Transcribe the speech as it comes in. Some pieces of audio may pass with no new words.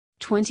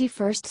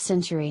21st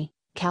century,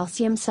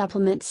 calcium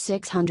supplement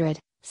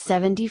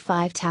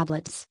 675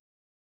 tablets.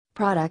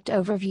 Product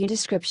overview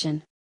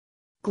description.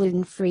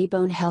 Gluten-free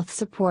bone health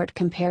support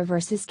compare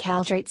versus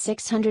Caltrate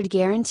 600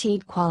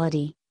 guaranteed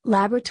quality,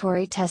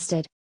 laboratory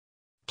tested.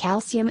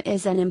 Calcium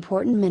is an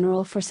important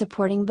mineral for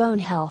supporting bone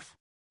health.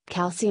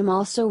 Calcium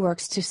also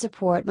works to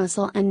support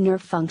muscle and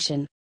nerve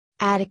function.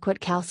 Adequate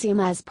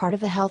calcium as part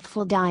of a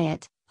healthful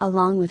diet,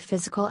 along with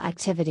physical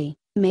activity,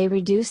 may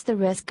reduce the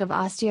risk of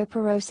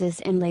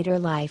osteoporosis in later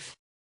life.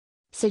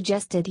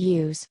 Suggested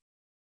use.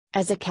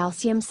 As a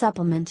calcium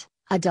supplement,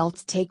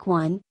 adults take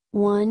 1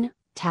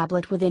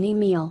 tablet with any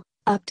meal,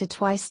 up to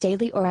twice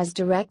daily or as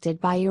directed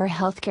by your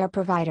healthcare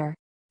provider.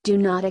 Do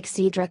not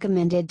exceed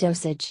recommended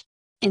dosage.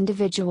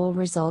 Individual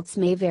results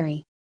may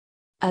vary.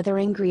 Other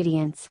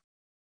ingredients.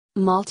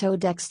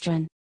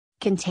 Maltodextrin.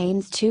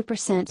 Contains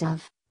 2%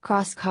 of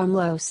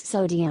Croscarmellose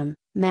sodium,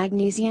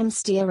 magnesium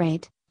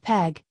stearate,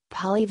 PEG,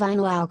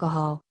 polyvinyl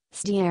alcohol,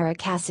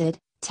 stearic acid,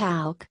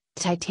 talc,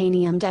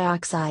 titanium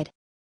dioxide.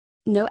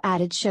 No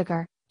added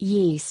sugar,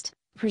 yeast,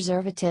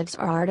 preservatives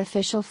or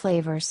artificial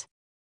flavors.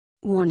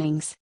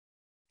 Warnings.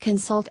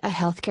 Consult a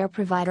healthcare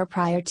provider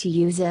prior to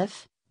use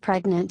if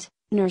pregnant,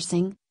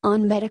 nursing,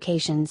 on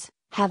medications,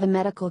 have a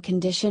medical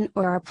condition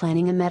or are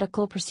planning a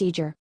medical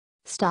procedure.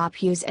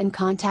 Stop use and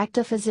contact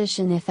a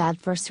physician if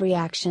adverse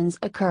reactions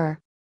occur.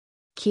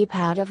 Keep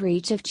out of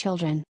reach of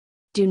children.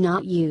 Do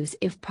not use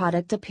if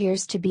product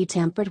appears to be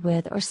tampered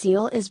with or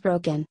seal is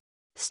broken.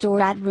 Store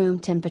at room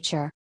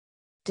temperature.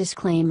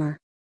 Disclaimer.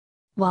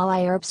 While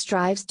iHerb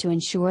strives to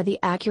ensure the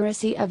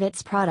accuracy of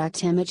its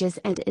product images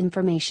and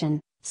information,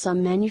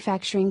 some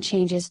manufacturing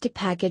changes to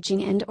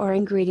packaging and/or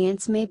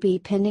ingredients may be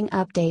pending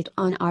update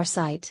on our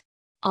site.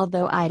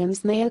 Although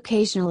items may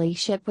occasionally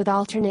ship with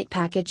alternate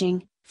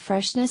packaging,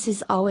 freshness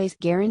is always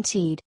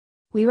guaranteed.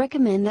 We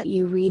recommend that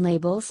you read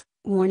labels,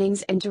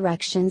 warnings and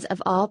directions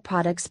of all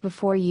products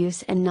before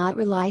use and not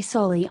rely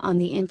solely on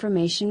the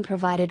information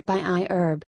provided by iHerb.